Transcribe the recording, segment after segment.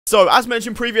So, as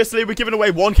mentioned previously, we're giving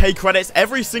away 1k credits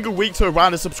every single week to a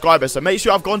random subscriber, so make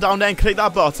sure I've gone down there and click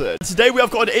that button. Today, we have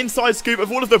got an inside scoop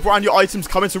of all of the brand new items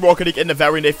coming to Rocket League in the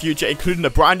very near future, including the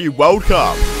brand new World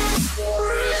Cup.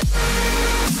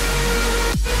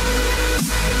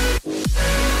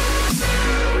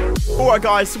 Alright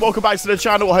guys, so welcome back to the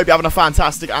channel. I hope you're having a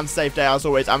fantastic and safe day as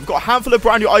always. And we've got a handful of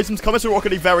brand new items coming to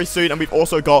Rocket League very soon, and we've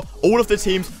also got all of the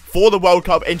teams for the World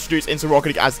Cup introduced into Rocket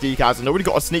League as decals, and I already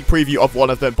got a sneak preview of one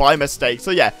of them by mistake.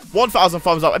 So yeah, 1,000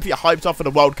 thumbs up if you're hyped up for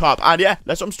the World Cup, and yeah,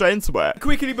 let's jump straight into it.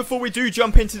 Quickly before we do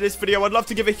jump into this video, I'd love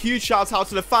to give a huge shout out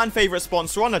to the fan favorite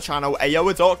sponsor on the channel,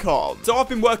 Aoa.com. So I've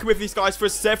been working with these guys for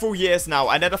several years now,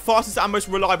 and they're the fastest and most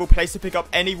reliable place to pick up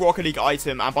any Rocket League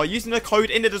item, and by using the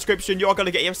code in the description, you're going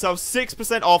to get yourself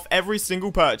 6% off every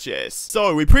single purchase.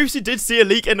 So we previously did see a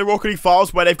leak in the Rocket League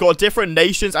files where they've got different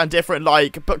nations and different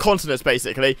continents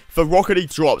basically for Rocket League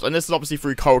drops, and this is obviously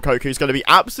through Coco, who's going to be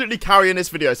absolutely carrying this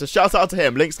video, so shout out to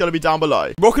him. Link's going to be down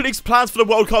below. Rocket League's plans for the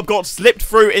World Cup got slipped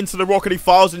through into the Rocket League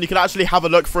files, and you can actually have a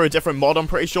look through a different mod, I'm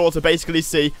pretty sure, to basically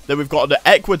see that we've got the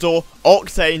Ecuador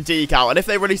Octane decal, and if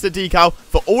they release a decal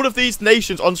for all of these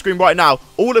nations on screen right now,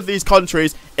 all of these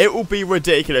countries, it will be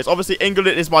ridiculous. Obviously England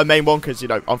is my main one because, you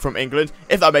know, I'm from England,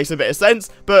 if that makes a bit of sense,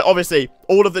 but obviously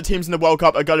all of the teams in the World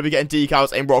Cup are going to be getting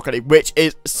decals in Rocket League, which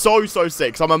is so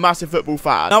sick. So I'm a massive football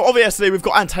fan. Now obviously we've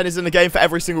got antennas in the game for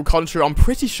every single country, I'm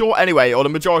pretty sure anyway, or the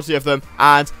majority of them,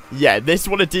 and yeah, this is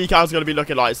what the decals are going to be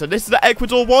looking like. So this is the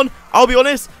Ecuador one. I'll be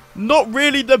honest, not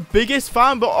really the biggest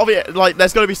fan, but obviously, like,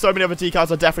 there's going to be so many other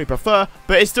decals I definitely prefer,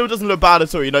 but it still doesn't look bad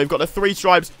at all. You know, you've got the 3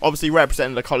 stripes, obviously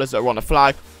representing the colours that are on the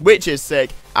flag, which is sick.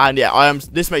 And yeah,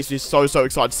 this makes me so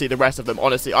excited to see the rest of them.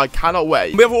 Honestly, I cannot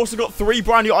wait. We have also got 3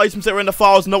 brand new items that are in the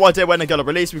files. No idea when they're going to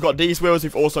release. We've got these wheels.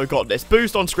 We've also got this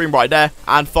boost on screen right there.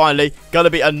 And finally, going to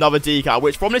be another decal,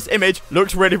 which from this image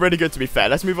looks really good, to be fair.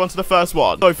 Let's move on to the first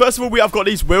one. So first of all, we have got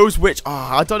these wheels, which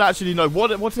I don't actually know.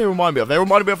 What do they remind me of? They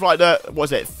remind me of like the, what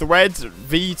is it, Thread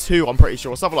V2, I'm pretty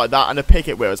sure. Something like that. And the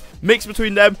Picket wheels. Mixed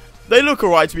between them. They look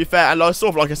alright, to be fair, and like,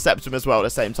 sort of like a Septum as well at the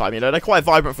same time, you know. They're quite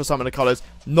vibrant for some of the colours,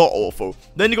 not awful.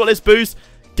 Then you got this boost.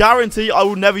 Guarantee I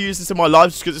will never use this in my life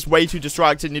just because it's way too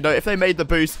distracting, you know. If they made the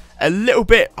boost a little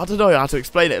bit, I don't know how to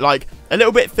explain it, like a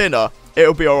little bit thinner,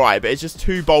 it'll be alright, but it's just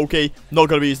too bulky, not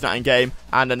going to be using that in game.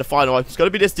 And then the final one is going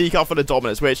to be this decal for the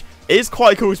Dominance, which is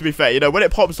quite cool, to be fair, you know. When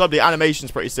it pops up, the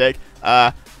animation's pretty sick,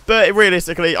 but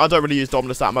realistically, I don't really use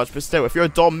Dominance that much. But still, if you're a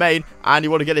Dom main and you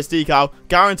want to get this decal,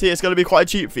 guarantee it's going to be quite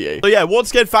cheap for you. So yeah,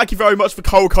 once again, thank you very much for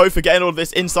Coco for getting all of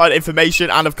this inside information.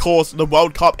 And of course, the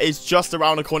World Cup is just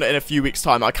around the corner in a few weeks'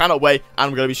 time. I cannot wait, and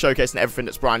I'm going to be showcasing everything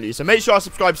that's brand new. So make sure I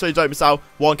subscribe so you don't miss out.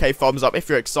 1k thumbs up if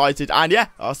you're excited. And yeah,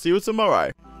 I'll see you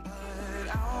tomorrow.